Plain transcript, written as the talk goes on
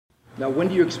Now, when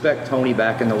do you expect Tony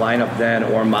back in the lineup then,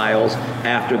 or Miles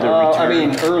after the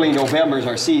return? Early November is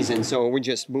our season, so we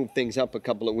just moved things up a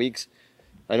couple of weeks.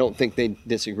 I don't think they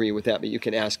disagree with that, but you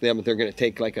can ask them if they're going to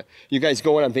take you guys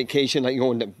going on vacation, like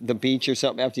going to the beach or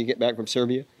something after you get back from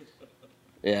Serbia?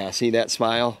 Yeah, see that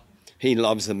smile? He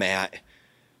loves the mat.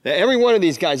 Every one of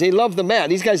these guys, they love the mat.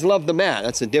 These guys love the mat.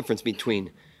 That's the difference between,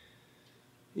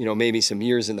 maybe some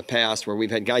years in the past where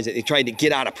we've had guys that they tried to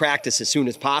get out of practice as soon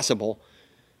as possible.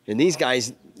 And these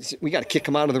guys, we got to kick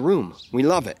them out of the room. We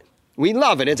love it. We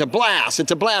love it. It's a blast.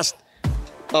 It's a blast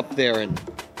up there in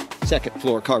second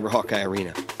floor Carver Hawkeye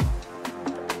Arena.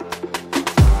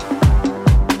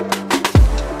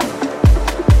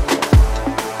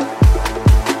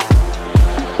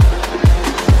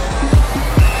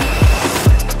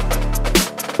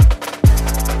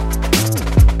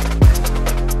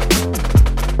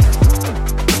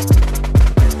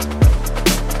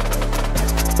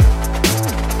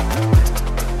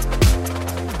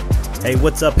 Hey,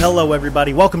 what's up? Hello,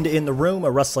 everybody. Welcome to In the Room,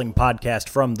 a wrestling podcast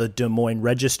from the Des Moines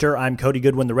Register. I'm Cody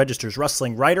Goodwin, the Register's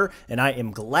wrestling writer, and I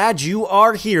am glad you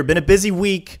are here. Been a busy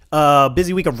week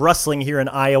of wrestling here in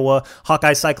Iowa.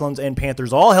 Hawkeye, Cyclones, and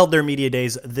Panthers all held their media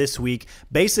days this week,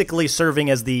 basically serving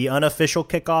as the unofficial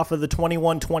kickoff of the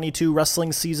 21-22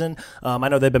 wrestling season. I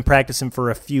know they've been practicing for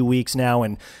a few weeks now,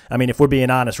 and I mean, if we're being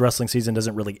honest, wrestling season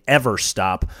doesn't really ever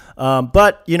stop.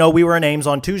 But, we were in Ames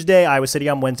on Tuesday, Iowa City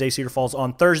on Wednesday, Cedar Falls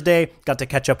on Thursday. Got to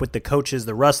catch up with the coaches,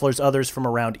 the wrestlers, others from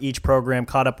around each program,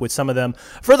 caught up with some of them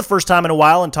for the first time in a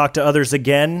while and talked to others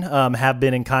again, have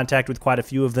been in contact with quite a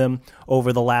few of them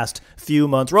over the last few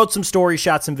months. Wrote some stories,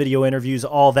 shot some video interviews,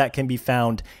 all that can be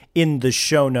found in the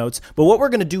show notes. But what we're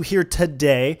going to do here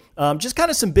today, just kind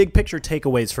of some big picture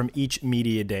takeaways from each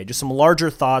media day, just some larger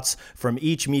thoughts from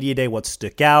each media day, what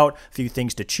stuck out, a few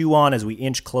things to chew on as we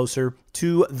inch closer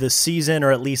to the season,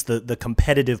 or at least the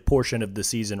competitive portion of the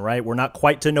season, right? We're not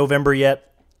quite to November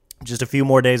yet, just a few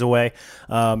more days away,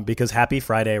 because happy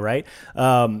Friday, right?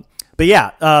 But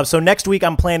yeah, so next week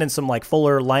I'm planning some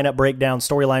fuller lineup breakdown,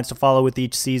 storylines to follow with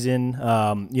each season,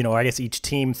 I guess each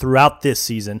team throughout this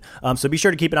season. So be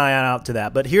sure to keep an eye out to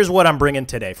that. But here's what I'm bringing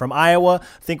today. From Iowa,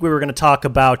 I think we were going to talk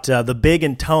about the big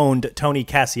and toned Tony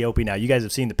Cassioppi now. You guys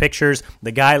have seen the pictures.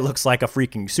 The guy looks like a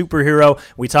freaking superhero.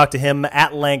 We talked to him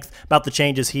at length about the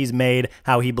changes he's made,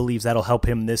 how he believes that'll help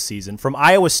him this season. From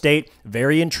Iowa State,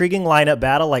 very intriguing lineup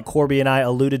battle like Corby and I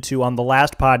alluded to on the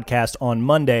last podcast on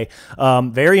Monday.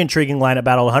 Very intriguing lineup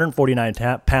battle,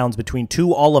 149 pounds between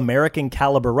two All-American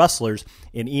caliber wrestlers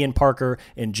in Ian Parker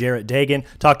and Jarrett Dagan.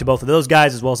 Talked to both of those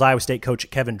guys as well as Iowa State coach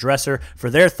Kevin Dresser for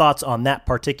their thoughts on that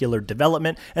particular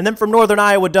development. And then from Northern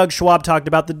Iowa, Doug Schwab talked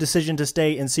about the decision to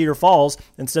stay in Cedar Falls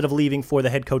instead of leaving for the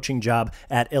head coaching job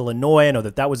at Illinois. I know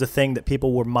that was a thing that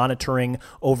people were monitoring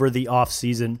over the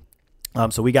offseason.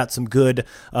 So we got some good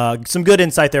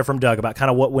insight there from Doug about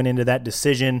kind of what went into that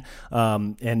decision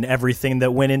and everything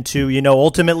that went into,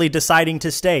 ultimately deciding to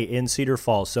stay in Cedar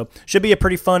Falls. So should be a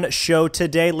pretty fun show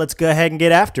today. Let's go ahead and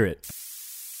get after it.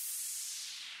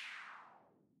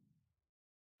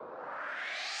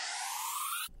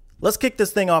 Let's kick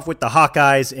this thing off with the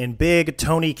Hawkeyes and big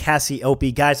Tony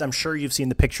Cassioppi. Guys, I'm sure you've seen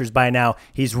the pictures by now.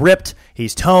 He's ripped.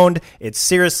 He's toned. It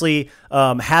seriously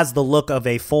has the look of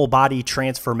a full body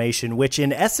transformation, which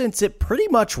in essence it pretty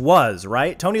much was,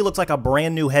 right? Tony looks like a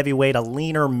brand new heavyweight, a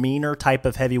leaner, meaner type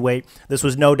of heavyweight. This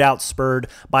was no doubt spurred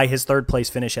by his third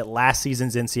place finish at last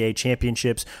season's NCAA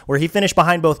championships, where he finished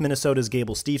behind both Minnesota's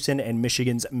Gable Steveson and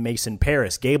Michigan's Mason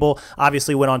Parris. Gable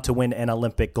obviously went on to win an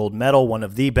Olympic gold medal, one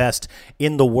of the best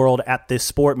in the world at this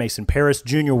sport. Mason Parris,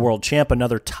 junior world champ,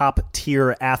 another top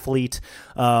tier athlete,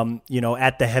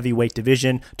 at the heavyweight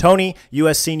division. Tony,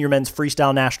 U.S. senior men's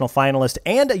freestyle national finalist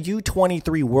and a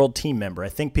U23 world team member. I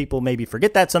think people maybe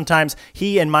forget that sometimes.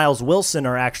 He and Miles Wilson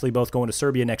are actually both going to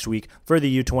Serbia next week for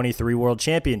the U23 world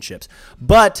championships.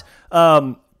 But,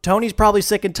 Tony's probably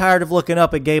sick and tired of looking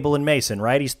up at Gable and Mason,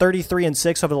 right? He's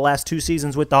 33-6 over the last two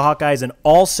seasons with the Hawkeyes, and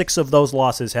all 6 of those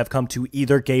losses have come to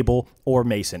either Gable or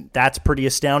Mason. That's pretty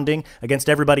astounding. Against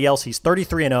everybody else, he's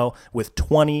 33-0 with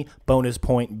 20 bonus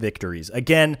point victories.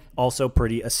 Again, also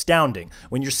pretty astounding.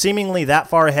 When you're seemingly that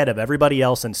far ahead of everybody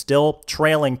else and still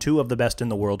trailing 2 of the best in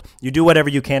the world, you do whatever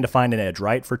you can to find an edge,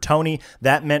 right? For Tony,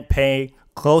 that meant pay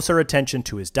closer attention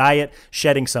to his diet,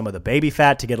 shedding some of the baby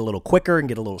fat to get a little quicker and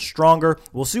get a little stronger.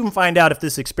 We'll soon find out if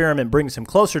this experiment brings him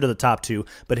closer to the top 2,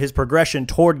 but his progression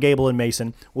toward Gable and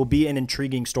Mason will be an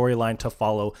intriguing storyline to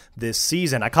follow this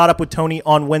season. I caught up with Tony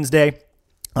on Wednesday.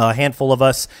 A handful of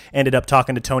us ended up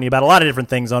talking to Tony about a lot of different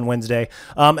things on Wednesday.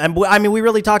 We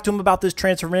really talked to him about this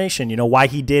transformation, why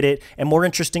he did it, and more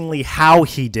interestingly, how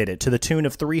he did it, to the tune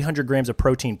of 300 grams of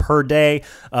protein per day.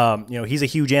 He's a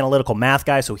huge analytical math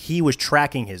guy, so he was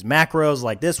tracking his macros.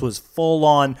 Like, this was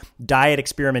full-on diet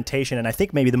experimentation, and I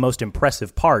think maybe the most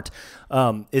impressive part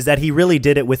is that he really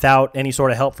did it without any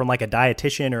sort of help from like a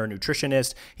dietitian or a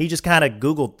nutritionist. He just kind of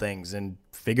Googled things and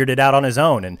figured it out on his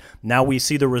own, and now we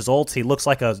see the results. He looks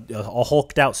like a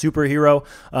hulked out superhero,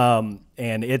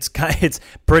 and it's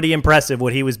pretty impressive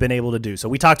what he was been able to do. So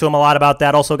we talked to him a lot about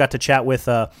that. Also got to chat with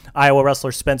Iowa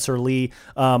wrestler Spencer Lee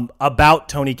about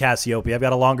Tony Cassioppi. I've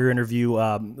got a longer interview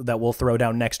that we'll throw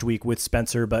down next week with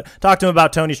Spencer, but talked to him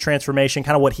about Tony's transformation,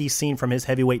 kind of what he's seen from his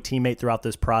heavyweight teammate throughout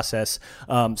this process.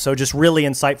 So just really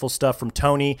insightful stuff from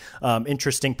Tony,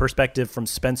 interesting perspective from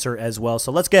Spencer as well.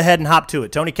 So let's go ahead and hop to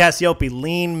it. Tony Cassioppi,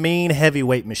 lean, mean,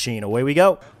 heavyweight machine. Away we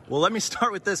go. Well, let me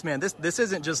start with this, man. This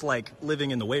isn't just like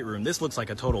living in the weight room. This looks like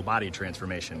a total body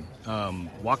transformation.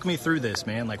 Walk me through this,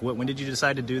 man. Like, when did you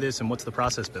decide to do this, and what's the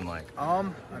process been like?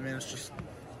 It's just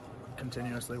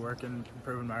continuously working,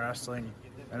 improving my wrestling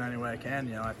in any way I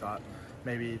can. I thought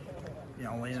maybe,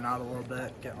 leaning out a little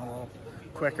bit, getting a little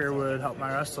quicker would help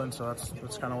my wrestling. So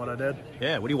that's kind of what I did.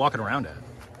 Yeah. What are you walking around at?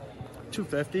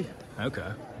 250.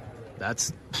 Okay.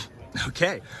 That's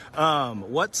okay.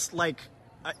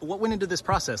 What went into this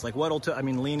process? Like,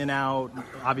 leaning out,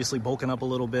 obviously bulking up a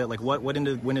little bit. Like, what went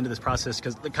into this process?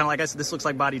 Because kind of like this looks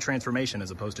like body transformation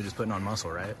as opposed to just putting on muscle,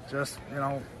 right? Just,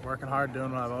 working hard,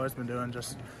 doing what I've always been doing,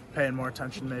 just paying more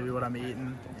attention to maybe what I'm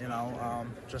eating,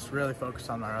 just really focus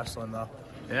on my wrestling, though.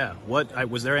 Yeah.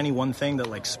 Was there any one thing that,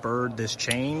 like, spurred this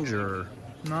change, or?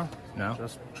 No.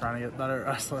 Just trying to get better at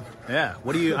wrestling. Yeah.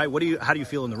 How do you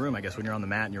feel in the room, I guess, when you're on the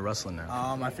mat and you're wrestling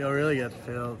now? I feel really good. I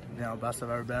feel, best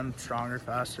I've ever been, stronger,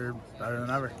 faster, better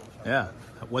than ever. Yeah.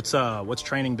 What's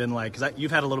training been like? Because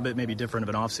you've had a little bit maybe different of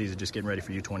an off season, just getting ready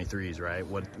for U23s, right?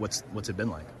 What's it been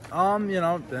like?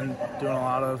 Been doing a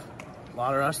lot of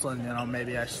wrestling.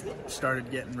 Maybe I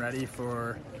started getting ready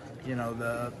for,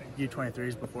 the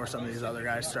U23s before some of these other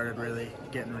guys started really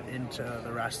getting into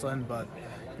the wrestling, but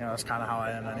that's kind of how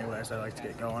I am anyways. I like to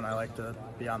get going. I like to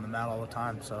be on the mat all the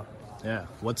time. So yeah.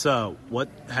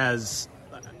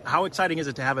 How exciting is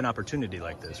it to have an opportunity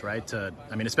like this, right?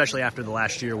 Especially after the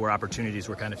last year where opportunities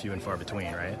were kind of few and far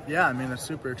between, right? Yeah, it's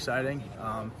super exciting.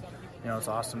 It's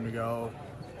awesome to go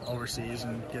overseas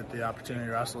and get the opportunity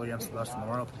to wrestle against the best in the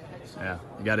world. Yeah.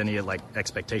 You got any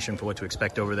expectation for what to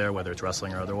expect over there, whether it's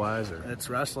wrestling or otherwise? Or? It's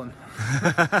wrestling.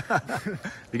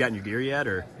 You gotten your gear yet,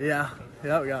 or? Yeah, we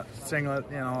got singlet,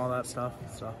 all that stuff.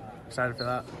 So excited for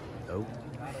that. Oh.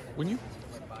 When you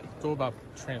go about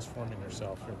transforming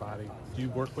yourself, your body, do you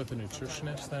work with a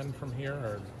nutritionist then from here,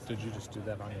 or did you just do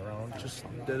that on your own? Just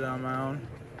did it on my own.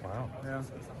 Wow. Yeah.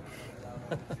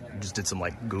 You just did some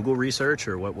good research,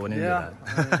 or what went into that?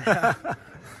 Yeah.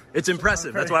 It's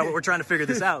impressive. That's why we're trying to figure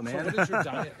this out, man. So what is your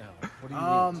diet now? What do you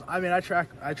eat?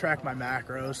 I track my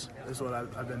macros is what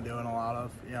I've been doing a lot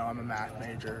of. I'm a math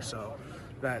major, so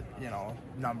that,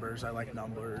 numbers, I like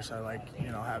numbers. I like,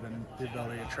 having the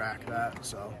ability to track that.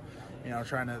 So,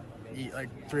 trying to eat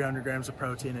like 300 grams of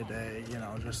protein a day,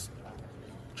 just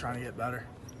trying to get better.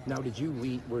 Now, did you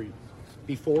eat, did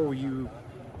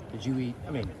you eat,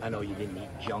 I know you didn't eat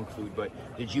junk food, but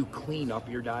did you clean up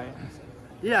your diet?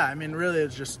 Yeah, really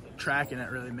it's just tracking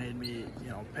it really made me,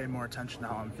 pay more attention to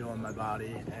how I'm feeling my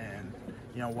body and,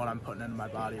 what I'm putting into my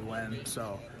body when.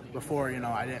 So before,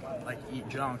 I didn't eat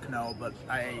junk, no, but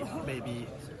I ate maybe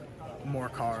more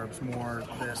carbs, more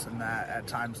this and that at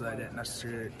times that I didn't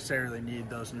necessarily need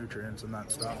those nutrients and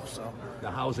that stuff. So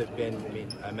now, how's it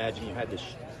been? I imagine you had to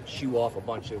shoo off a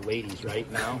bunch of ladies right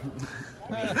now.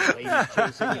 Ladies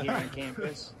chasing you here on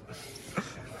campus.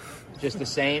 Just the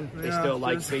same? They still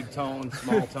like big tone,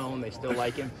 small tone? They still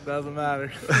like him? Doesn't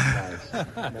matter. Nice.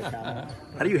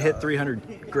 How do you hit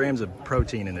 300 grams of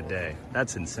protein in a day?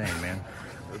 That's insane, man.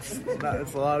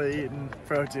 It's a lot of eating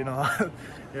protein, a lot.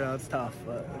 It's tough.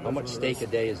 But how much steak a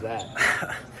day is that?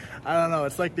 I don't know.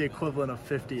 It's like the equivalent of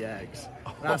 50 eggs.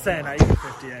 I'm not saying I eat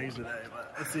 50 eggs a day,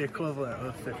 but it's the equivalent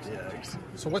of 50 eggs.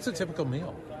 So what's a typical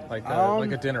meal? Like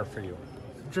a dinner for you?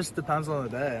 Just depends on the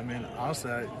day. Honestly,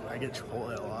 I get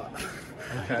Chipotle a lot.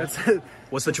 Okay.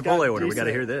 What's the Chipotle order? We got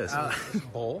to hear this.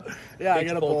 Bowl? Yeah, Big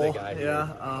I get a Chipotle bowl. Guy here.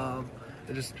 Yeah.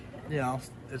 It just,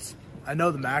 it's. I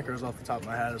know the macros off the top of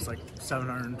my head. It's like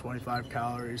 725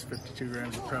 calories, 52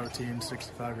 grams of protein,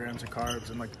 65 grams of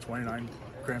carbs, and like 29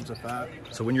 grams of fat.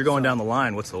 So when you're going down the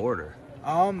line, what's the order?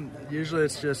 Usually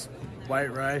it's just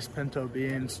white rice, pinto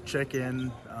beans,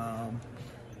 chicken,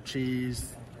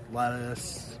 cheese,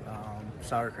 lettuce,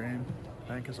 sour cream.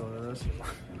 I think is what it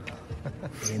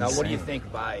is. Now, what do you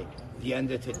think by the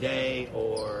end of today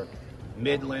or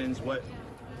Midlands? What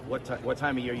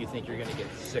time of year you think you're going to get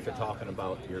sick of talking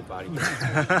about your body?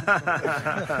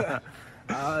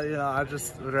 I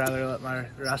just would rather let my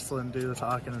wrestling do the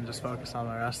talking and just focus on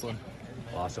my wrestling.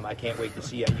 Awesome. I can't wait to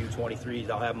see you at U23s.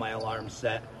 I'll have my alarm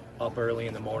set up early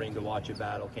in the morning to watch a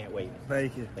battle. Can't wait.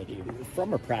 Thank you. Thank you.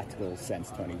 From a practical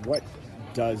sense, Tony, what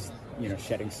does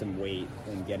shedding some weight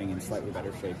and getting in slightly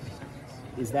better shape,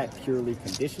 is that purely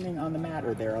conditioning on the mat,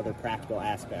 or are there other practical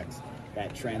aspects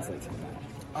that translate to that?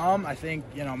 I think,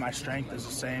 my strength is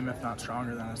the same, if not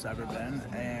stronger than it's ever been,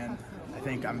 and I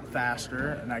think I'm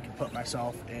faster, and I can put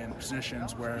myself in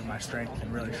positions where my strength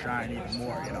can really shine even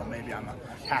more. Maybe I'm a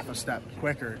half a step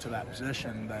quicker to that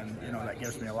position, then, that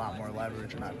gives me a lot more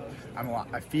leverage, and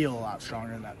I feel a lot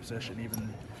stronger in that position,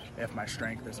 even if my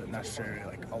strength isn't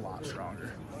necessarily, a lot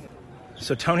stronger.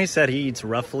 So Tony said he eats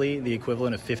roughly the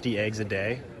equivalent of 50 eggs a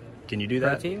day. Can you do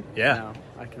that? Protein? Yeah. No,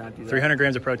 I cannot do that. 300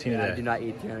 grams of protein a day. I do not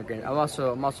eat 300 grams. I'm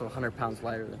also 100 pounds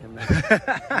lighter than him now.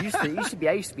 I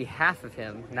used to be half of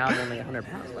him. Now I'm only 100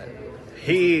 pounds lighter.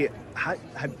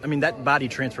 That body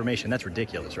transformation, that's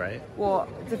ridiculous, right? Well,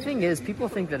 the thing is, people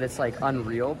think that it's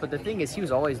unreal, but the thing is, he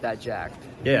was always that jacked.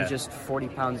 Yeah. He was just 40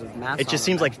 pounds of mass. It just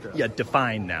seems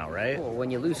defined now, right? Well,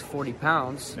 when you lose 40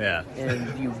 pounds, yeah,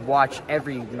 and you watch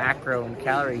every macro and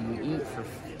calorie you eat for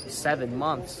 7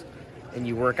 months, and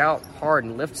you work out hard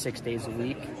and lift 6 days a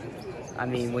week,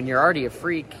 when you're already a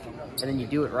freak, and then you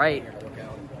do it right,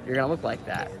 you're gonna look like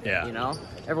that. Yeah.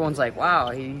 Everyone's like, wow,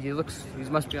 he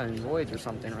must be on roids or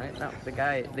something, right? No, the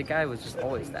guy was just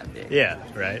always that big. Yeah,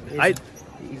 right.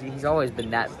 He's always been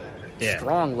that yeah.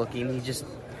 strong looking. He just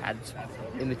had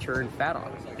immature and fat on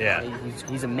him. Yeah.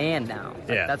 He's a man now.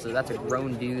 Yeah. That's a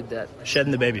grown dude that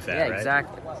shedding the baby fat. Yeah, right?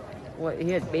 exactly. Well,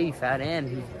 he had baby fat, and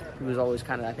he was always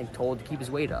kind of, I think, told to keep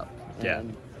his weight up. And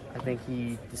yeah. I think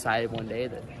he decided one day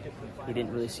that he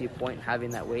didn't really see a point in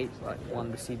having that weight, but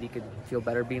wanted to see if he could feel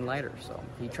better being lighter. So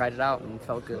he tried it out and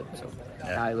felt good. So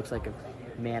now he looks like a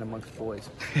man amongst boys.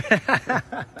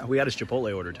 We had his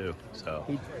Chipotle order too. So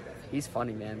he's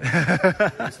funny, man.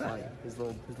 He's funny. His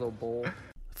little bowl.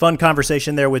 Fun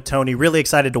conversation there with Tony. Really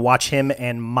excited to watch him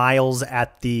and Miles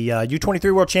at the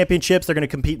U23 World Championships. They're going to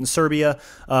compete in Serbia.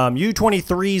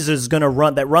 U23s is going to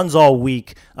runs all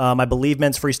week. I believe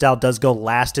men's freestyle does go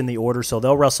last in the order, so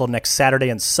they'll wrestle next Saturday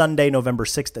and Sunday, November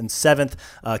 6th and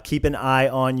 7th. Keep an eye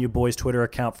on you boys' Twitter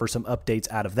account for some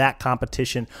updates out of that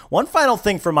competition. One final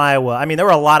thing from Iowa. There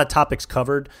were a lot of topics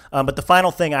covered, but the final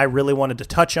thing I really wanted to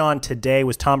touch on today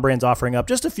was Tom Brands offering up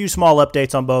just a few small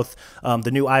updates on both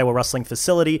the new Iowa wrestling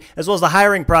facility as well as the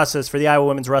hiring process for the Iowa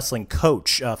women's wrestling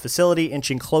coach. Facility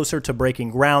inching closer to breaking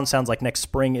ground. Sounds like next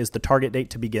spring is the target date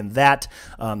to begin that.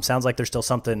 Sounds like there's still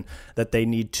something that they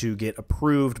need to get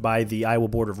approved by the Iowa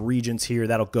Board of Regents here.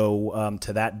 That'll go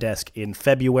to that desk in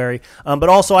February. But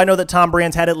also I know that Tom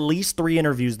Brands had at least 3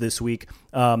 interviews this week,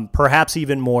 perhaps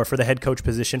even more, for the head coach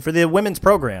position for the women's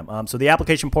program. So the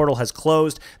application portal has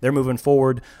closed. They're moving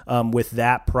forward with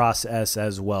that process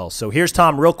as well. So here's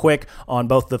Tom real quick on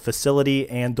both the facility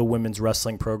and the women's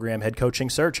wrestling program head coaching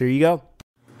search. Here you go.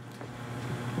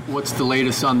 What's the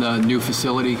latest on the new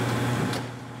facility?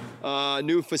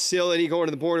 New facility going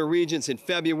to the Board of Regents in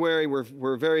February.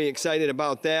 We're very excited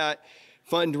about that.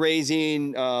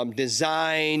 Fundraising,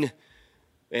 design,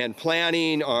 and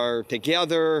planning are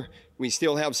together. We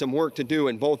still have some work to do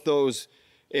in both those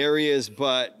areas,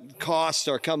 but costs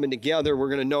are coming together. We're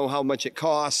going to know how much it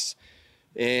costs,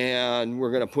 and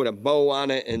we're going to put a bow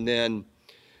on it, and then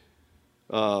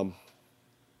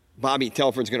Bobby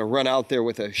Telford's going to run out there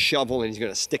with a shovel, and he's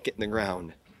going to stick it in the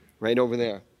ground. Right over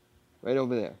there. Right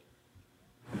over there.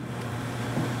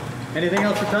 Anything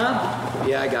else for Tom?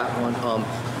 Yeah, I got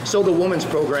one. So the women's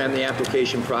program, the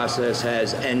application process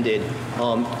has ended.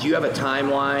 Do you have a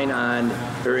timeline on,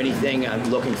 or anything on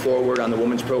looking forward on the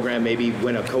women's program, maybe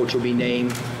when a coach will be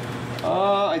named?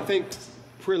 I think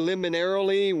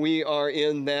preliminarily we are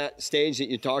in that stage that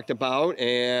you talked about,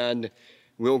 and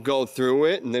we'll go through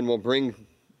it, and then we'll bring a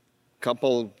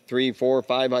couple, 3, 4,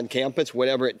 5 on campus,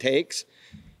 whatever it takes,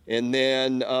 and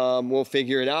then we'll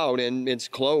figure it out, and it's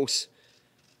close.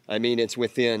 It's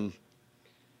within,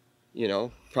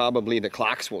 probably the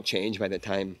clocks will change by the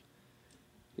time,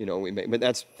 we make. But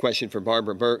that's a question for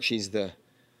Barbara Burke. She's the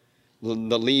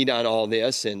lead on all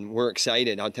this, and we're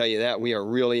excited. I'll tell you that. We are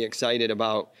really excited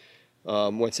about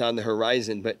what's on the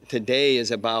horizon. But today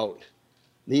is about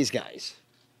these guys.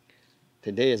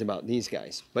 Today is about these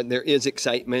guys. But there is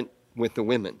excitement with the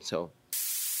women, so.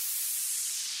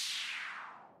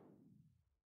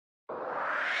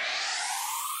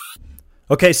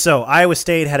 Okay, so Iowa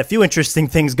State had a few interesting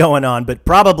things going on, but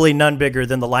probably none bigger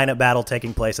than the lineup battle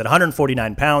taking place at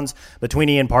 149 pounds between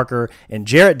Ian Parker and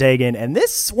Jarrett Dagan. And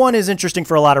this one is interesting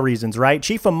for a lot of reasons, right?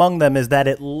 Chief among them is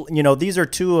that these are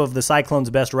two of the Cyclones'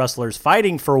 best wrestlers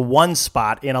fighting for one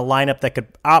spot in a lineup that could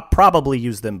probably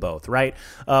use them both, right?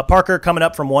 Parker coming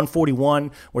up from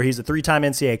 141, where he's a 3-time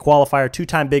NCAA qualifier,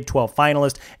 2-time Big 12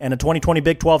 finalist, and a 2020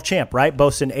 Big 12 champ, right?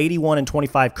 Boasts an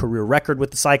 81-25 career record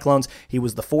with the Cyclones. He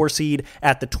was the 4 seed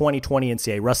at the 2020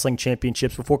 NCAA Wrestling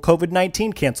Championships before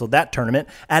COVID-19 canceled that tournament.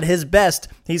 At his best,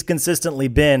 he's consistently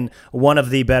been one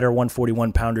of the better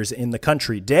 141-pounders in the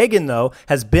country. Dagan, though,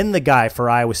 has been the guy for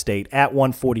Iowa State at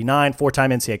 149,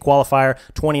 4-time NCAA qualifier,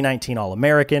 2019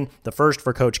 All-American, the first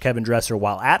for Coach Kevin Dresser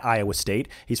while at Iowa State.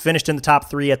 He's finished in the top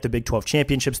 3 at the Big 12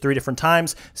 Championships 3 different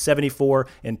times,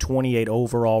 74-28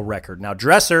 overall record. Now,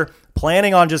 Dresser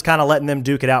planning on just kind of letting them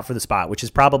duke it out for the spot, which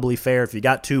is probably fair. If you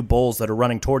got two bulls that are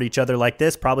running toward each other like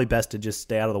this, probably best to just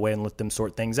stay out of the way and let them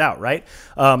sort things out, right?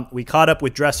 We caught up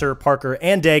with Dresser, Parker,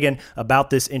 and Dagan about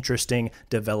this interesting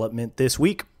development this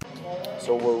week.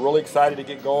 So we're really excited to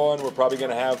get going. We're probably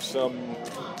going to have some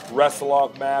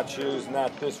wrestle-off matches,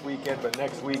 not this weekend, but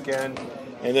next weekend.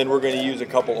 And then we're going to use a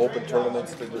couple open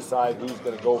tournaments to decide who's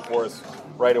going to go for us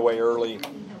right away early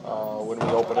when we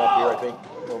open up here, I think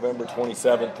November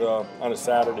 27th on a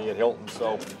Saturday at Hilton.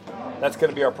 So that's going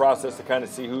to be our process to kind of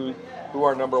see who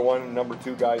our number 1 and number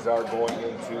 2 guys are going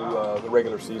into the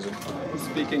regular season.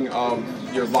 Speaking of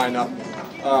your lineup,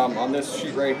 on this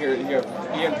sheet right here, you have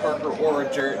Ian Parker or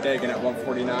Jarrett Dagan at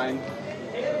 149.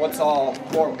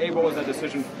 What was that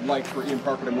decision like for Ian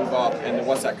Parker to move up, and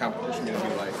what's that competition going to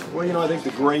be like? Well, I think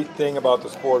the great thing about the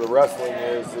sport of wrestling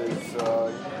is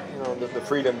the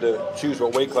freedom to choose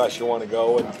what weight class you want to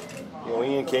go. And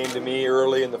Ian came to me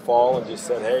early in the fall and just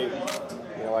said, "Hey,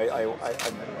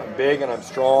 I'm big and I'm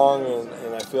strong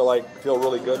and I feel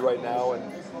really good right now, and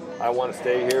I want to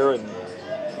stay here and."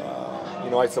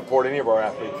 I support any of our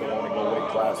athletes that want to go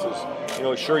weight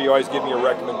classes. Sure, you always give me a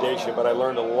recommendation, but I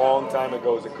learned a long time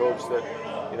ago as a coach that,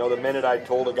 the minute I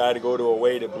told a guy to go to a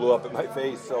weight, it blew up in my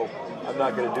face. So I'm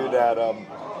not going to do that.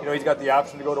 He's got the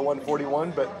option to go to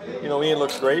 141, but, Ian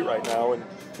looks great right now. And,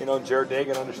 Jarrett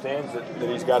Dagan understands that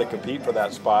he's got to compete for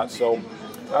that spot. So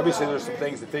obviously there's some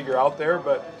things to figure out there,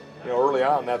 but, early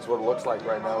on, that's what it looks like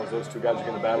right now is those two guys are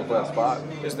going to battle for that spot.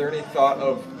 Is there any thought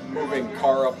of moving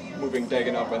Carr up, moving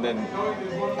Dagan up, and then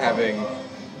having...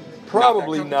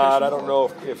 Probably not. I don't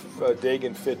know if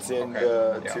Dagan fits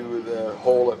into to the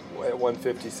hole at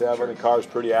 157, and Carr's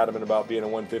pretty adamant about being a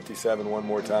 157 one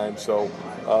more time. So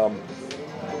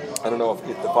I don't know if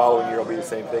the following year will be the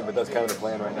same thing, but that's kind of the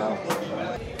plan right now.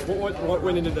 What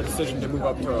went into the decision to move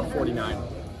up to a 49?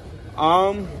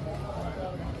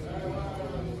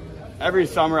 Every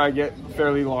summer I get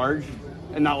fairly large,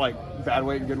 and not like bad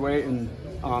weight, good weight, and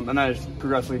I just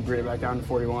progressively bring it back down to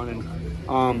 41.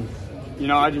 And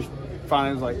I just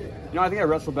finally was like, I think I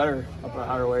wrestle better up at a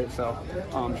higher weight, so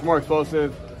it's more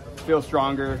explosive, feel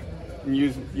stronger, and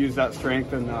use that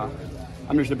strength, and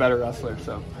I'm just a better wrestler.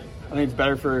 So I think it's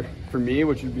better for me,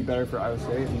 which would be better for Iowa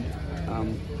State.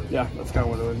 And that's kind of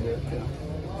what it would be. Yeah.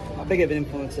 How big of an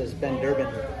influence has Ben Durbin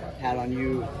had on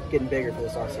you getting bigger for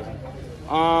this offseason?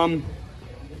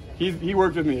 He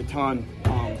worked with me a ton.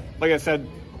 Like I said,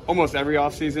 almost every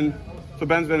offseason. So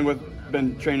Ben's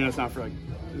been training us now for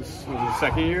this was his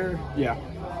second year. Yeah.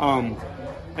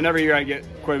 And every year I get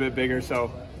quite a bit bigger.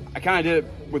 So I kind of did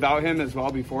it without him as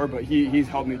well before, but he's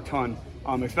helped me a ton,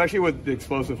 especially with the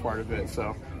explosive part of it.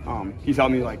 So he's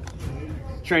helped me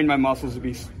train my muscles to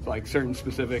be certain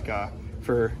specific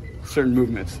for certain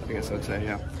movements, I guess I would say.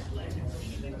 Yeah.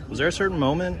 Was there a certain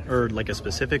moment or a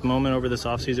specific moment over this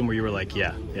offseason where you were like,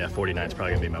 yeah, 49 is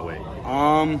probably going to be my weight?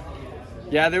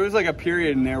 Yeah, there was a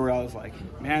period in there where I was like,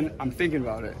 man, I'm thinking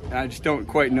about it, and I just don't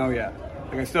quite know yet.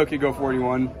 I still could go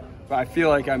 41, but I feel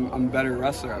like I'm a better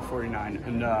wrestler at 49.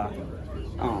 And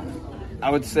I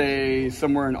would say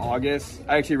somewhere in August,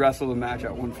 I actually wrestled a match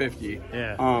at 150.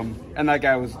 Yeah. And that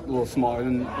guy was a little smaller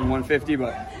than 150,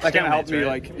 but that kind of helped me,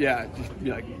 right? Just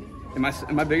be like, am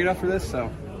I big enough for this?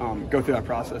 So go through that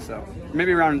process. So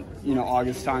maybe around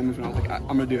August time is when I was like, I'm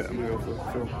gonna do it. I'm gonna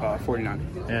go for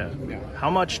 49. Yeah.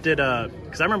 How much did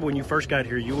because I remember when you first got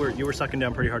here, you were sucking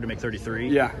down pretty hard to make 33.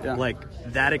 Yeah.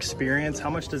 That experience,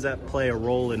 how much does that play a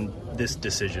role in this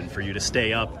decision for you to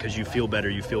stay up because you feel better,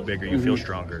 you feel bigger, you feel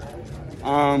stronger?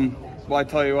 Well, I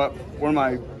tell you what, one of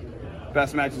my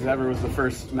best matches ever was the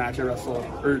first match I wrestled,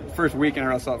 or first weekend I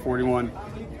wrestled at 41.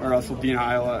 I wrestled Dean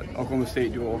Heil at Oklahoma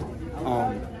State duel.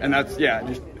 And that's,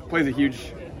 just plays a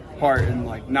huge part in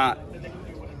not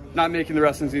not making the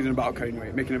wrestling season about cutting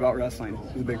weight, making it about wrestling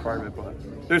is a big part of it.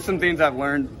 But there's some things I've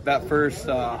learned that first,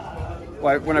 when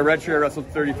I redshirted, I wrestled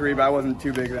 33, but I wasn't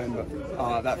too big then.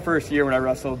 But that first year when I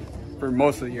wrestled for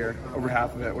most of the year, over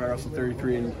half of it, when I wrestled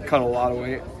 33 and cut a lot of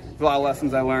weight, a lot of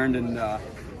lessons I learned, and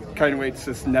cutting weight's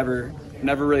just never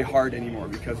really hard anymore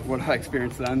because of what I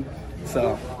experienced then.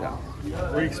 So, yeah.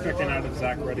 What are you expecting out of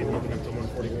Zach Reddy moving up to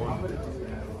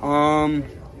 141?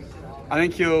 I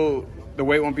think the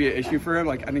weight won't be an issue for him.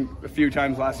 Like, I think a few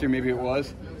times last year maybe it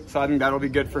was. So I think that'll be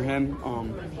good for him. I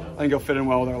think he'll fit in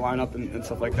well with our lineup and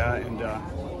stuff like that. And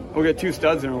we'll get 2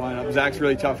 studs in our lineup. Zach's a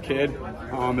really tough kid.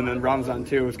 And then Ramazan,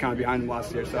 too, was kind of behind him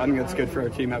last year. So I think that's good for our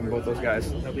team having both those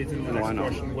guys That leads into in the the next lineup.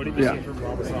 question. What have you seen from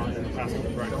Ramazan in the past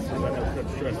couple practices? I know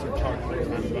Coach Dresser talked many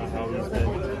times about how he's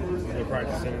been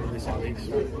practicing in recent weeks.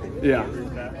 Yeah. Do you agree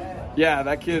with that? Yeah,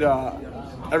 that kid,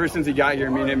 ever since he got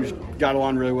here, me and him just got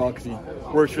along really well because he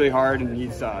works really hard and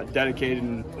he's dedicated.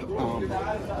 And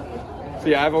so,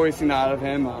 yeah, I've always seen that out of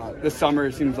him. This summer,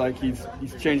 it seems like he's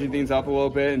changing things up a little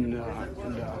bit and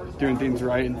doing things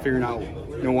right and figuring out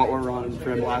what went wrong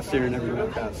for him last year and everything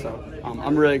like that. So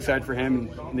I'm really excited for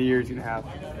him and the year he's going to have.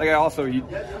 Like, he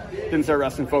didn't start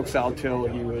wrestling folk style till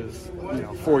he was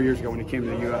 4 years ago when he came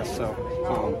to the U.S. So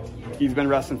he's been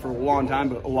wrestling for a long time,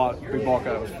 but big bulk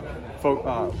of it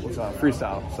was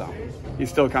freestyle. So he's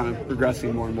still kind of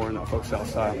progressing more and more in that folk style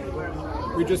style.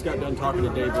 We just got done talking to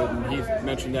David, and he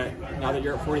mentioned that now that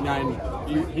you're at 49,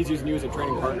 he's using you as a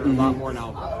training partner a lot more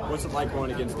now. What's it like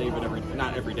going against David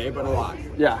not every day, but a lot?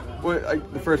 Yeah. Well,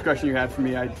 the first question you had for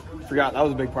me, I forgot. That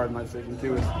was a big part of my decision,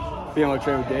 too, is being able to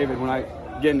train with David. When I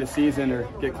get into season or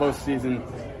get close to season,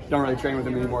 don't really train with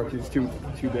him anymore because he's too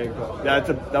big. But, yeah,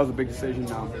 that was a big decision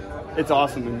now. It's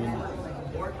awesome. I mean,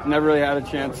 never really had a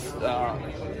chance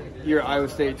here at Iowa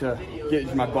State to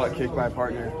get my butt kicked by a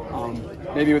partner.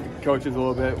 Maybe with the coaches a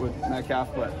little bit with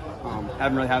Metcalf, but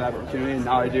haven't really had that opportunity, and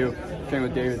now I do train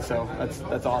with David, so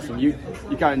that's awesome. You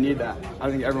kind of need that. I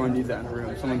think everyone needs that in a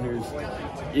room, someone who's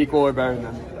equal or better than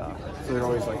them, so they're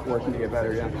always like working to get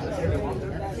better. Yeah.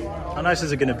 How nice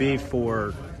is it going to be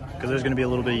because there's going to be a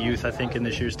little bit of youth, I think, in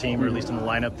this year's team, or at least in the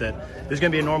lineup, that there's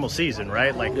going to be a normal season,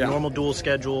 right? Like normal dual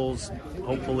schedules,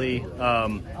 hopefully,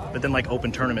 but then like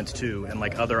open tournaments too, and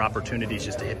like other opportunities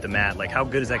just to hit the mat. Like, how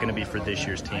good is that going to be for this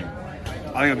year's team?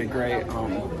 I think it'll be great.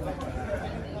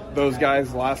 Those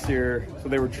guys last year, so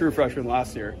they were true freshmen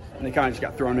last year, and they kind of just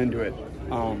got thrown into it,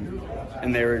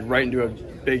 and they were right into a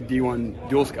big D1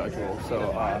 dual schedule.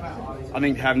 So I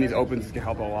think having these opens is going to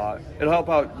help a lot. It'll help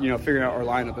out, figuring out our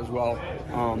lineup as well.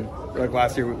 Like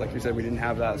last year, like you said, we didn't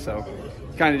have that, so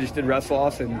kind of just did wrestle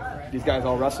us, and these guys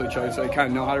all wrestle each other, so they kind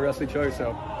of know how to wrestle each other.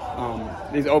 So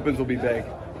these opens will be big.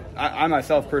 I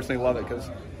myself personally love it because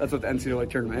that's what the NCAA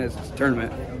tournament is. It's a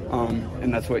tournament,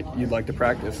 and that's what you'd like to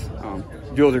practice.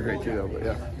 Duels are great too, though, but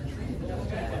yeah.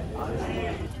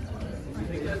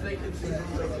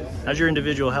 How's your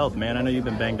individual health, man? I know you've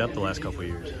been banged up the last couple of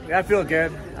years. Yeah, I feel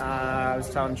good. I was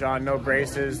telling John, no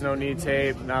braces, no knee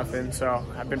tape, nothing. So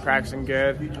I've been practicing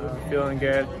good, feeling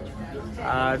good.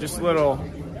 Just a little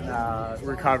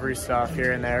recovery stuff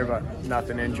here and there, but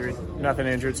nothing injured,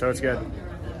 so it's good.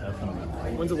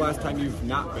 When's the last time you've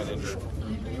not been injured?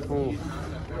 Ooh,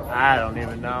 I don't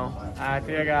even know. I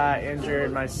think I got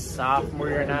injured my sophomore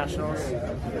year at Nationals.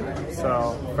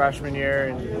 So freshman year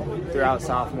and throughout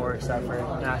sophomore except for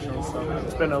Nationals. So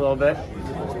it's been a little bit.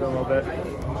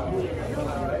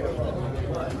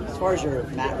 As far as your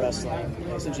mat wrestling,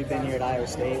 since you've been here at Iowa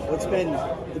State, what's been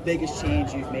the biggest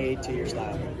change you've made to your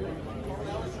style?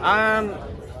 I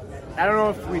don't know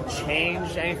if we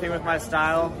changed anything with my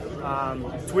style.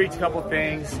 Tweaked a couple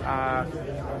things.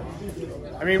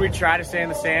 We try to stay in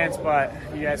the stance, but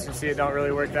you guys can see it don't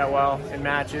really work that well in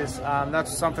matches.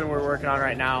 That's something we're working on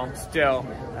right now still.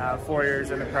 4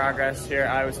 years in the progress here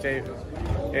at Iowa State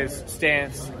is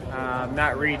stance,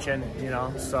 not reaching,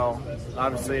 So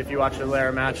obviously if you watch a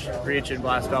Lara match, reach and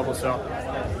blast double. So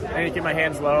I need to keep my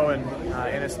hands low and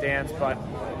in a stance, but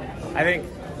I think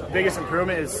the biggest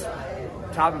improvement is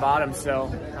top and bottom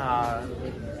still.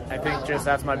 I think just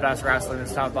that's my best wrestling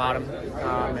is top bottom,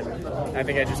 and I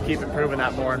think I just keep improving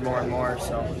that more and more and more.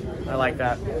 So I like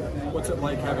that. What's it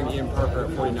like having Ian Parker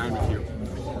at 49 with you?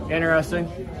 Interesting.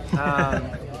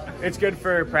 It's good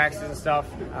for practice and stuff,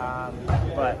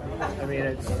 but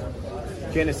it's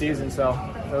getting a season, so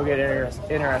it'll get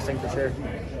interesting for sure.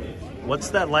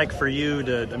 What's that like for you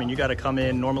you got to come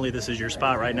in, normally this is your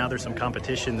spot, right now there's some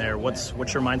competition there. What's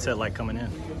your mindset like coming in?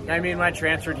 When I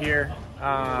transferred here,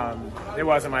 it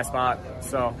wasn't my spot,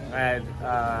 so I had,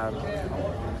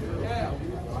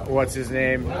 what's his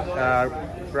name,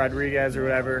 Rodriguez or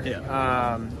whatever.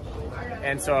 Yeah.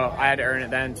 and so I had to earn it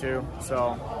then too.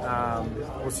 So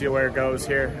we'll see where it goes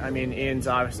here. I mean, Ian's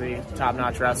obviously a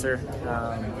top-notch wrestler,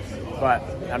 but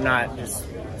I'm not just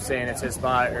saying it's his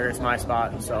spot or it's my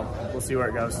spot. So we'll see where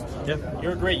it goes. Yeah.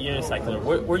 You're a great unicycler.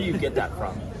 Where do you get that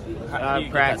from? How do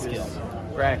you practice. get that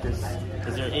skill? Practice.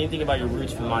 Is there anything about your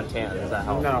roots from Montana? Does that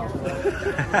help? No.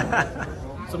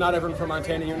 So not everyone from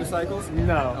Montana unicycles?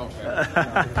 No.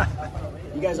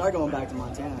 You guys are going back to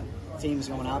Montana. Team's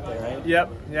going out there, right?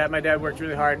 Yep. Yeah, my dad worked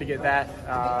really hard to get that.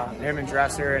 Him and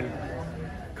Dresser and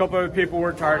a couple other people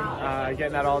worked hard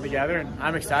getting that all together, and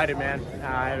I'm excited, man.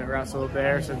 I haven't wrestled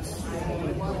there since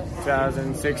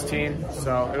 2016,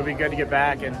 so it'll be good to get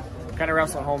back and kind of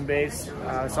wrestle home base.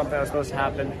 Something that was supposed to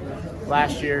happen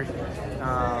last year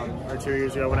or 2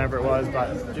 years ago, whenever it was,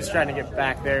 but just trying to get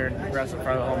back there and wrestle in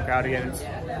front of the home crowd again.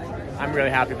 I'm really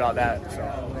happy about that.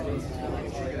 So.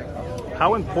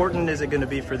 How important is it going to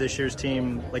be for this year's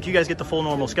team? Like, you guys get the full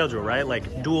normal schedule, right?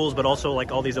 Like duels, but also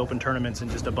like all these open tournaments and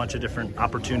just a bunch of different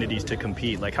opportunities to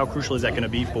compete. Like, how crucial is that going to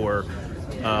be for,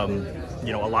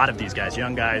 a lot of these guys,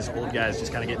 young guys, old guys,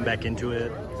 just kind of getting back into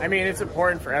it? I mean, it's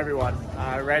important for everyone.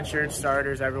 Redshirt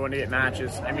starters, everyone to get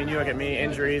matches. I mean, you look at me,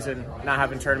 injuries and not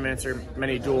having tournaments or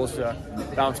many duels to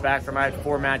bounce back from. I had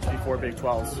 4 matches before Big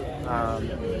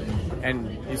 12s. And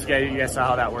you guys saw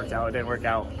how that worked out. It didn't work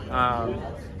out.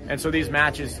 And so these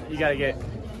matches, you got to get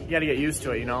used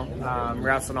to it,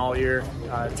 wrestling all year,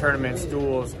 tournaments,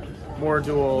 duels, more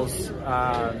duels.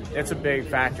 It's a big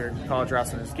factor in college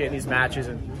wrestling, is getting these matches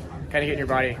and kind of getting your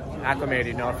body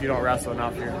acclimated. If you don't wrestle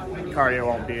enough, your cardio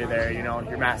won't be there,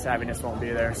 your mat savviness won't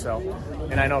be there. So,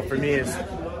 and I know for me is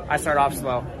I start off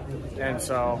slow, and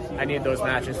so I need those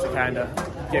matches to kind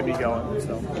of get me going.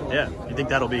 So yeah, you think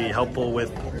that'll be helpful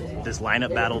with this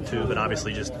lineup battle too, but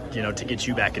obviously just to get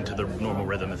you back into the normal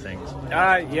rhythm of things?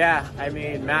 Yeah, I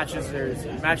mean, matches.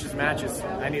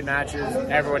 I need matches.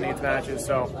 Everyone needs matches.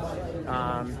 So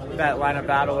that lineup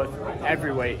battle with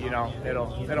every weight,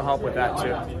 it'll help with that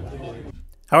too.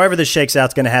 However this shakes out,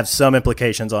 it's going to have some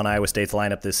implications on Iowa State's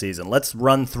lineup this season. Let's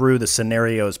run through the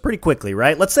scenarios pretty quickly,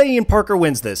 right? Let's say Ian Parker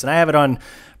wins this, and I have it on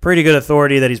pretty good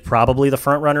authority that he's probably the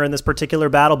front runner in this particular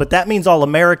battle, but that means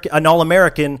an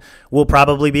All-American will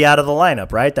probably be out of the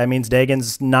lineup, right? That means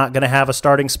Dagan's not going to have a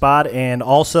starting spot, and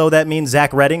also that means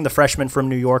Zach Redding, the freshman from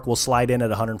New York, will slide in at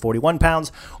 141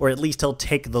 pounds, or at least he'll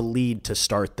take the lead to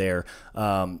start there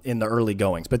in the early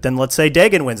goings. But then let's say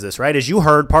Dagan wins this, right? As you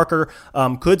heard, Parker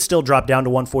could still drop down to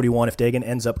 141 if Dagan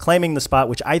ends up claiming the spot,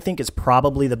 which I think is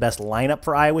probably the best lineup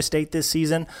for Iowa State this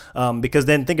season, because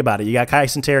then think about it. You got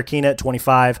Kyson Terrakina at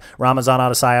 25, Ramazan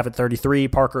Adesanya at 33,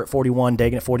 Parker at 41,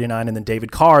 Dagan at 49, and then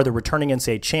David Carr, the returning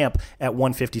NCAA champ, at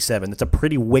 157. That's a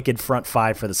pretty wicked front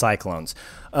five for the Cyclones.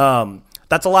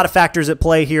 That's a lot of factors at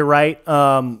play here, right?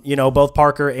 Both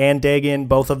Parker and Dagan,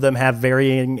 both of them have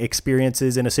varying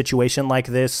experiences in a situation like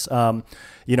this.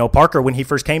 Parker, when he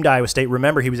first came to Iowa State,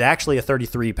 remember, he was actually a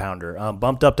 33-pounder,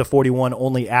 bumped up to 41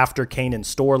 only after Kane and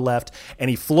Storr left, and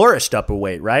he flourished up a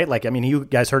weight, right? You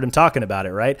guys heard him talking about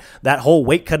it, right? That whole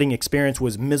weight-cutting experience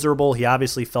was miserable. He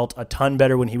obviously felt a ton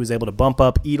better when he was able to bump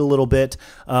up, eat a little bit,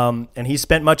 and he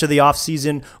spent much of the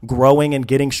offseason growing and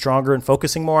getting stronger and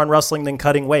focusing more on wrestling than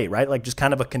cutting weight, right? Just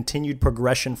kind of a continued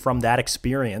progression from that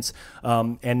experience,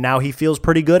 and now he feels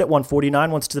pretty good at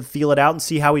 149, wants to feel it out and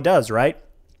see how he does, right?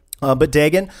 But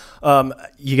Dagan,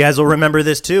 you guys will remember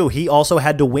this too. He also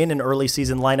had to win an early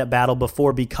season lineup battle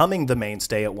before becoming the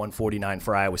mainstay at 149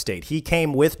 for Iowa State. He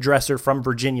came with Dresser from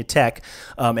Virginia Tech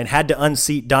and had to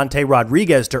unseat Dante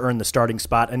Rodriguez to earn the starting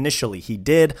spot initially. He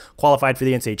did, qualified for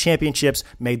the NCAA championships,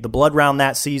 made the blood round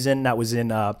that season. That was in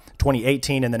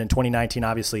 2018, and then in 2019,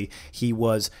 obviously, he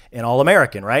was an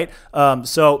All-American, right?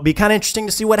 So be kind of interesting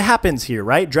to see what happens here,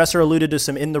 right? Dresser alluded to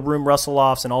some in-the-room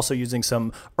wrestle-offs and also using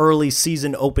some early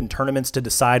season open tournaments to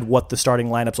decide what the starting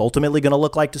lineup's ultimately going to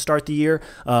look like to start the year.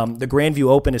 The Grandview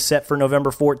Open is set for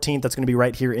November 14th. That's going to be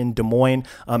right here in Des Moines.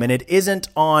 And it isn't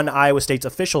on Iowa State's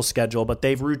official schedule, but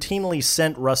they've routinely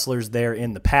sent wrestlers there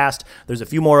in the past. There's a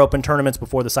few more open tournaments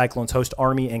before the Cyclones host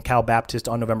Army and Cal Baptist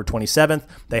on November 27th.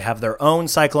 They have their own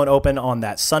Cyclone Open on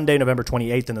that Sunday, November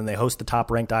 28th, and then they host the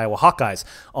top-ranked Iowa Hawkeyes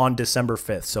on December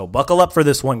 5th. So buckle up for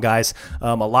this one, guys.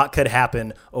 A lot could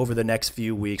happen over the next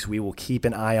few weeks. We will keep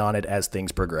an eye on it as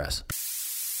things progress.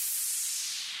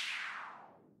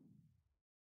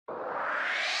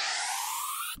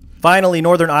 Finally,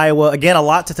 Northern Iowa. Again, a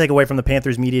lot to take away from the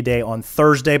Panthers Media Day on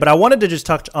Thursday, but I wanted to just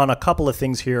touch on a couple of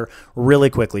things here really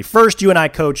quickly. First, UNI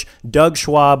coach Doug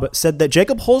Schwab said that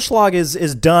Jacob Holschlag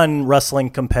is done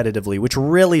wrestling competitively, which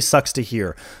really sucks to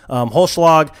hear.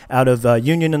 Holschlag, out of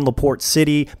Union and LaPorte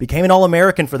City, became an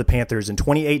All-American for the Panthers in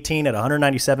 2018 at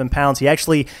 197 pounds. He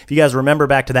actually, if you guys remember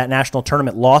back to that national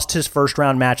tournament, lost his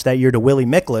first-round match that year to Willie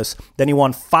Miklas. Then he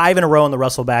won 5 in a row in the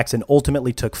Wrestlebacks and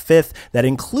ultimately took 5th. That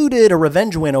included a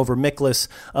revenge win over Miklas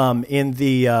in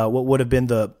the what would have been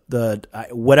the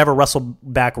whatever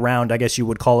Wrestleback round, I guess you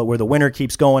would call it, where the winner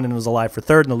keeps going and is alive for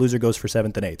 3rd and the loser goes for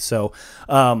 7th and 8th. So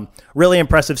really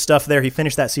impressive stuff there. He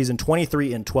finished that season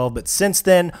 23-12, but since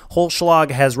then,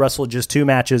 Holschlag has wrestled just 2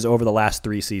 matches over the last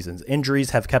 3 seasons. Injuries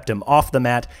have kept him off the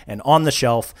mat and on the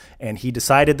shelf, and he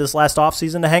decided this last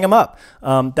offseason to hang him up.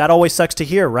 That always sucks to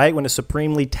hear, right? When a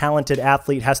supremely talented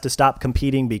athlete has to stop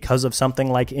competing because of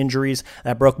something like injuries.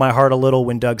 That broke my heart a little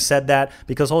when Doug said that,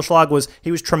 because Holschlag was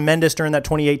tremendous during that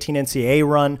 2018 NCAA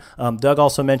run. Doug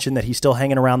also mentioned that he's still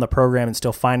hanging around the program and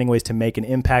still finding ways to make an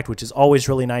impact, which is always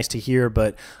really nice to hear,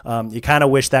 but you kind of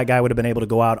wish that guy would have been able to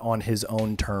go out on his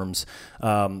own terms.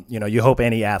 You hope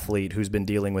any athlete who's been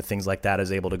dealing with things like that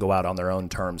is able to go out on their own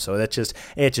terms. So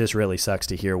it just really sucks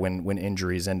to hear when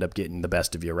injuries end up getting the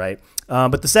best of you, right?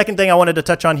 But the second thing I wanted to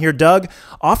touch on here, Doug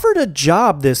offered a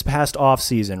job this past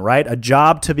offseason, right? A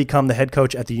job to become the head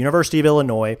coach at the University of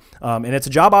Illinois, and it's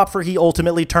a job offer he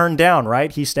ultimately turned down,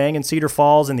 right? He's staying in Cedar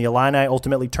Falls, and the Illini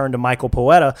ultimately turned to Michael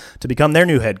Poeta to become their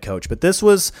new head coach. But this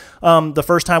was the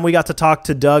first time we got to talk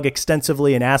to Doug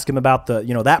extensively and ask him about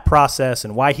that process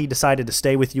and why he decided to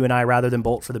stay with UNI rather than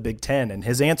bolt for the Big Ten. And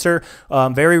his answer,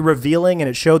 very revealing, and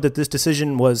it showed that this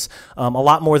decision was a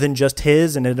lot more than just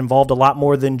his, and it involved a lot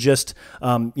more than just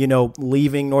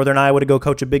leaving Northern Iowa to go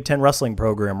coach a Big Ten wrestling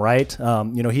program, right?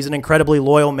 He's an incredibly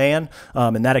loyal man,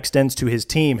 and that extends to his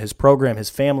team, his program, his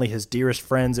family, his dearest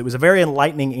friends. It was a very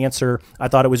enlightening answer. I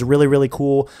thought it was really, really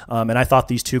cool, and I thought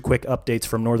these 2 quick updates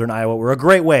from Northern Iowa were a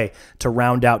great way to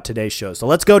round out today's show. So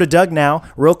let's go to Doug now,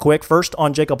 real quick. First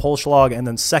on Jacob Holschlag, and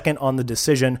then second on the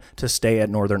decision to stay at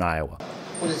Northern Iowa.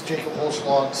 What is Jacob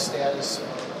Holschlag's status?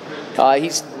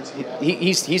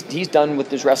 He's done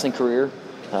with his wrestling career.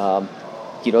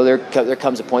 There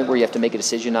comes a point where you have to make a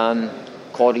decision on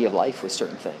quality of life with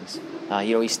certain things.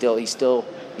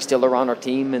 He's still around our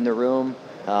team in the room.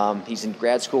 He's in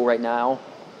grad school right now,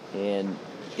 and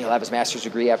he'll have his master's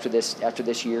degree after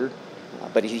this year.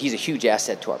 But he's a huge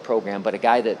asset to our program. But a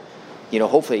guy that,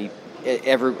 hopefully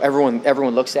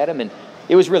everyone looks at him. And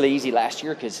it was really easy last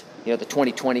year because the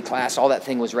 2020 class, all that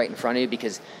thing was right in front of you,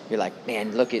 because you're like,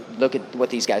 man, look at what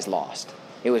these guys lost.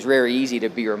 It was very easy to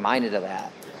be reminded of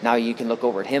that. Now you can look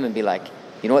over at him and be like,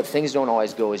 you know what, things don't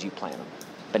always go as you plan them.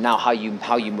 But now how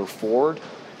you move forward,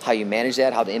 how you manage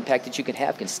that, how the impact that you can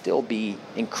have can still be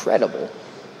incredible,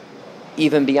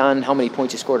 even beyond how many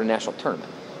points you scored in a national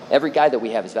tournament. Every guy that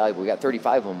we have is valuable. We got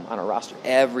 35 of them on our roster.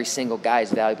 Every single guy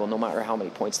is valuable, no matter how many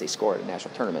points they score at a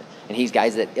national tournament. And he's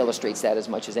guys that illustrates that as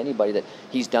much as anybody, that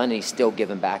he's done, and he's still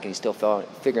giving back, and he's still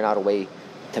figuring out a way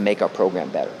to make our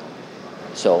program better.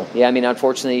 So,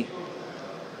 unfortunately,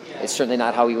 it's certainly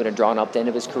not how he would have drawn up the end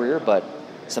of his career, but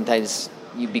sometimes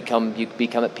you become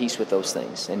at peace with those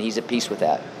things, and he's at peace with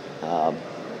that.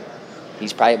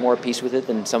 He's probably more at peace with it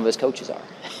than some of his coaches are.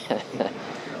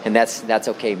 And that's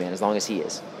okay, man, as long as he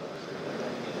is.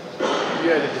 You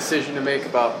had a decision to make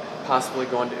about possibly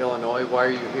going to Illinois. Why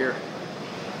are you here?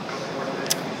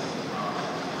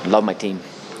 I love my team.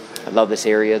 I love this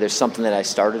area. There's something that I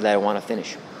started that I want to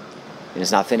finish, and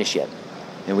it's not finished yet.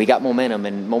 And we got momentum,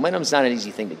 and momentum's not an easy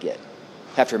thing to get.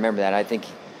 You have to remember that. I think,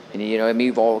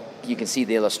 you can see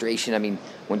the illustration.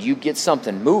 When you get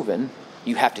something moving,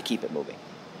 you have to keep it moving.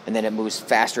 And then it moves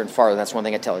faster and farther. That's one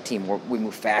thing I tell the team. We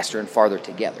move faster and farther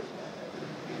together.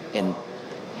 And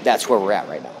that's where we're at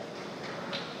right now.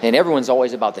 And everyone's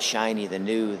always about the shiny, the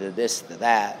new, the this, the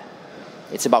that.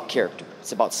 It's about character.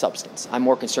 It's about substance. I'm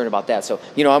more concerned about that. So,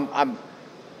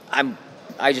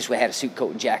 I just had a suit,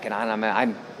 coat, and jacket on.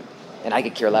 And I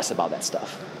could care less about that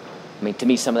stuff. To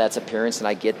me, some of that's appearance, and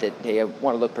I get that, hey, I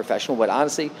want to look professional. But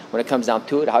honestly, when it comes down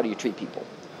to it, how do you treat people?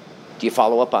 Do you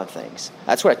follow up on things?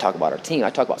 That's what I talk about our team. I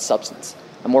talk about substance.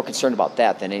 I'm more concerned about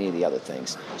that than any of the other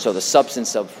things. So the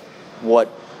substance of what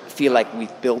I feel like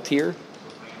we've built here,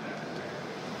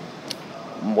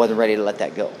 wasn't ready to let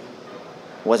that go.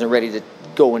 Wasn't ready to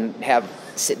go and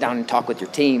sit down and talk with your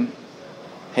team.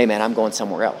 Hey, man, I'm going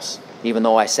somewhere else. Even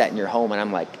though I sat in your home and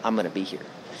I'm like, I'm going to be here.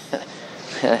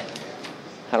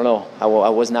 I don't know. I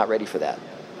was not ready for that.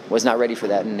 Was not ready for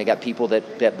that. And they got people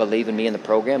that believe in me in the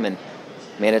program. And,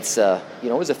 man, it's it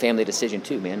was a family decision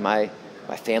too, man. My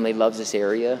family loves this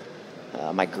area.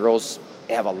 My girls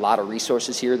have a lot of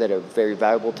resources here that are very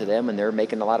valuable to them, and they're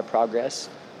making a lot of progress.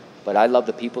 But I love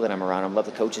the people that I'm around. I love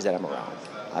the coaches that I'm around.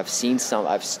 I've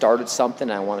started something,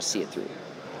 and I want to see it through.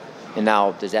 And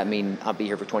now, does that mean I'll be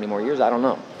here for 20 more years? I don't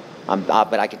know.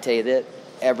 But I can tell you that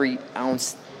every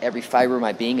ounce, every fiber of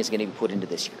my being is going to be put into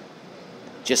this year,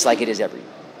 just like it is every year.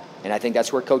 And I think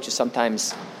that's where coaches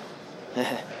sometimes,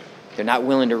 they're not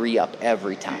willing to re-up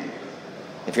every time.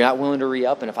 If you're not willing to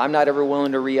re-up, and if I'm not ever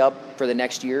willing to re-up for the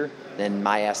next year, then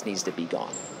my ass needs to be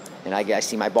gone. And I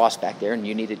see my boss back there, and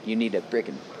you need to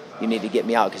get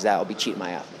me out, because that will be cheating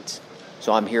my athletes.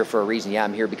 So I'm here for a reason. Yeah,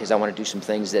 I'm here because I want to do some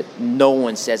things that no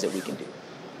one says that we can do.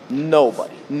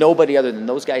 Nobody other than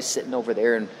those guys sitting over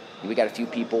there, and we got a few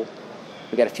people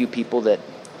that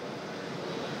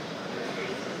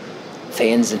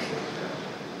fans and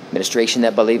administration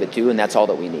that believe it too, and that's all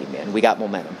that we need, man. We got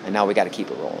momentum, and now we got to keep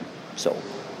it rolling. So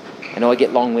I know I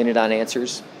get long-winded on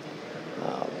answers,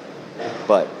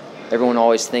 but everyone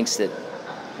always thinks that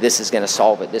this is going to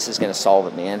solve it. This is going to solve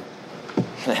it, man.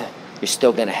 You're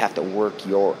still going to have to work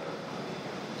your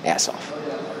ass off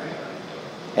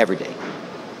every day.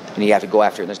 And you have to go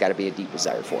after it, and there's got to be a deep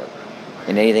desire for it.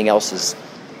 And anything else is,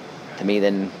 to me,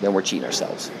 then we're cheating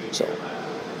ourselves. So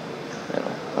I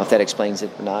don't know if that explains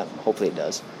it or not. Hopefully it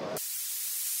does.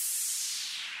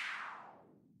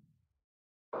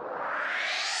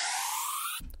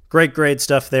 Great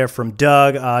stuff there from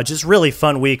Doug. Just really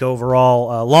fun week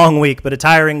overall. Long week, but a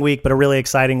tiring week, but a really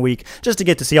exciting week. Just to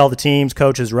get to see all the teams,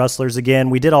 coaches, wrestlers again.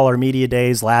 We did all our media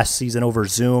days last season over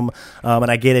Zoom,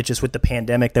 and I get it, just with the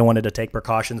pandemic, they wanted to take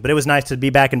precautions. But it was nice to be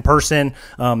back in person,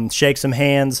 shake some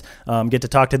hands, get to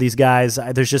talk to these guys.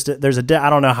 I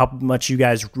don't know how much you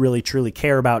guys really truly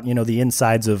care about, the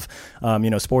insides of,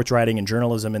 sports writing and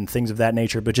journalism and things of that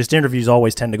nature. But just interviews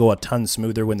always tend to go a ton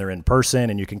smoother when they're in person,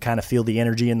 and you can kind of feel the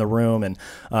energy in the room. And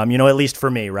at least for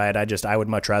me, right, I would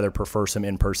much rather prefer some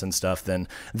in-person stuff than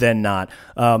not.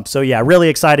 So yeah, really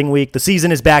exciting week. The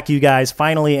season is back, you guys,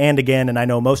 finally and again, and I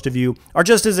know most of you are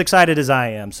just as excited as I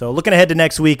am. So looking ahead to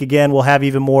next week, again, we'll have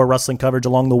even more wrestling coverage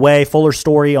along the way. Fuller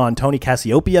story on Tony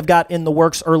Cassiope I've got in the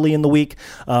works early in the week.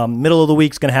 Middle of the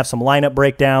week's going to have some lineup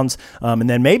breakdowns, and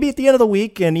then maybe at the end of the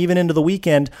week and even into the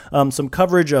weekend, some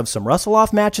coverage of some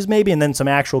wrestle-off matches maybe, and then some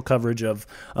actual coverage of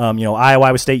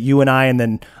Iowa State, UNI, and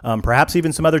then perhaps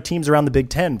even some other teams around the Big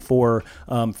Ten for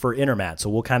Intermat. So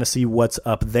we'll kind of see what's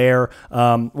up there.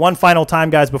 One final time,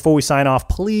 guys, before we sign off,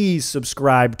 please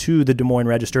subscribe to the Des Moines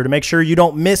Register to make sure you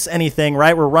don't miss anything,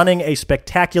 right? We're running a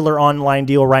spectacular online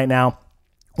deal right now.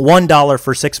 $1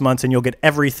 for 6 months, and you'll get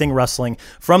everything wrestling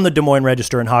from the Des Moines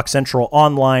Register and Hawk Central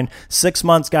online. 6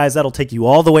 months, guys, that'll take you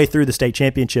all the way through the state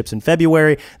championships in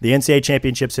February, the NCAA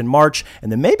championships in March,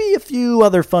 and then maybe a few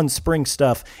other fun spring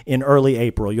stuff in early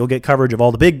April. You'll get coverage of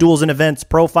all the big duels and events,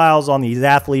 profiles on these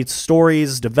athletes,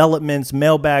 stories, developments,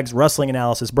 mailbags, wrestling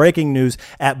analysis, breaking news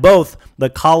at both the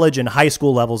college and high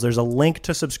school levels. There's a link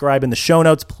to subscribe in the show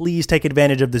notes. Please take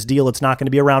advantage of this deal. It's not going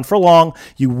to be around for long.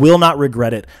 You will not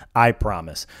regret it, I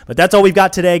promise. But that's all we've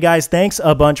got today, guys. Thanks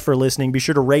a bunch for listening. Be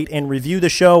sure to rate and review the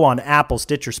show on Apple,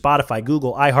 Stitcher, Spotify,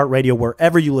 Google, iHeartRadio,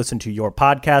 wherever you listen to your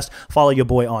podcast. Follow your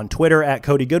boy on Twitter at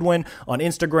Cody Goodwin, on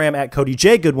Instagram at Cody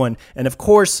J. Goodwin, and of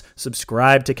course,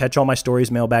 subscribe to catch all my stories,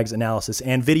 mailbags, analysis,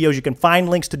 and videos. You can find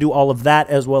links to do all of that,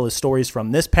 as well as stories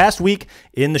from this past week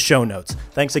in the show notes.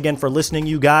 Thanks again for listening,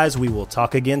 you guys. We will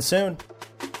talk again soon.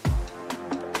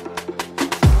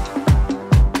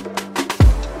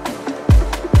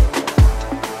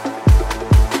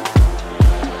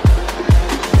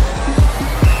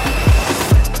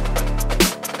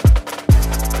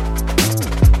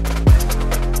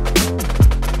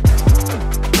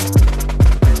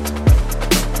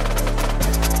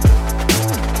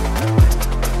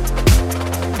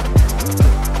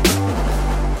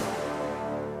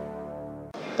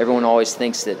 Everyone always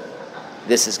thinks that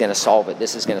this is going to solve it.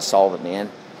 This is going to solve it, man.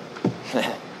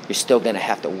 You're still going to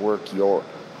have to work your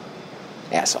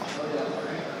ass off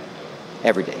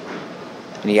every day.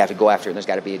 And you have to go after it, and there's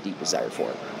got to be a deep desire for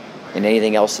it. And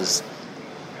anything else is,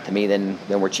 to me, then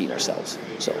we're cheating ourselves.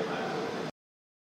 So